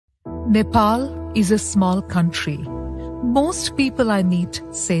Nepal is a small country. Most people I meet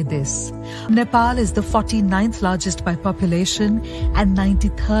say this. Nepal is the 49th largest by population and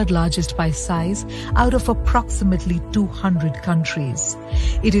 93rd largest by size out of approximately 200 countries.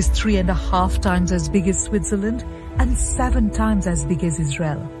 It is 3.5 times as big as Switzerland and 7 times as big as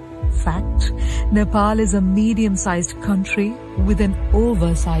Israel. Fact, Nepal is a medium-sized country with an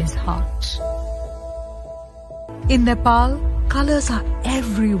oversized heart. In Nepal, colors are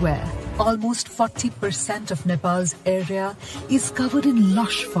everywhere. Almost 40% of Nepal's area is covered in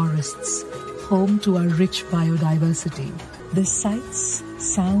lush forests, home to a rich biodiversity. The sights,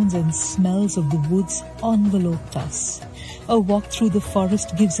 sounds and smells of the woods enveloped us. A walk through the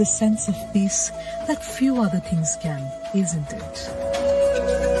forest gives a sense of peace that few other things can, isn't it?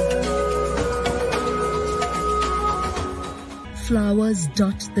 Flowers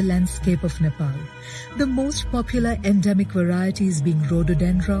dot the landscape of Nepal. The most popular endemic varieties being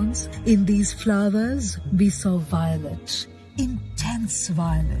rhododendrons. In these flowers, we saw violet, intense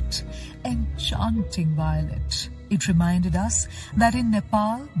violet, enchanting violet. It reminded us that in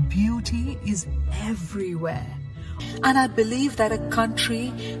Nepal, beauty is everywhere. And I believe that a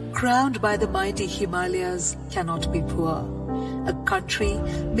country crowned by the mighty Himalayas cannot be poor. A country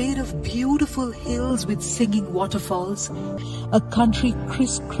made of beautiful hills with singing waterfalls, a country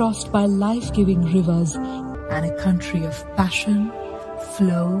crisscrossed by life-giving rivers, and a country of passion,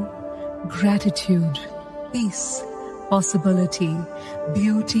 flow, gratitude, peace, possibility,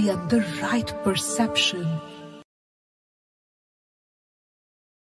 beauty, and the right perception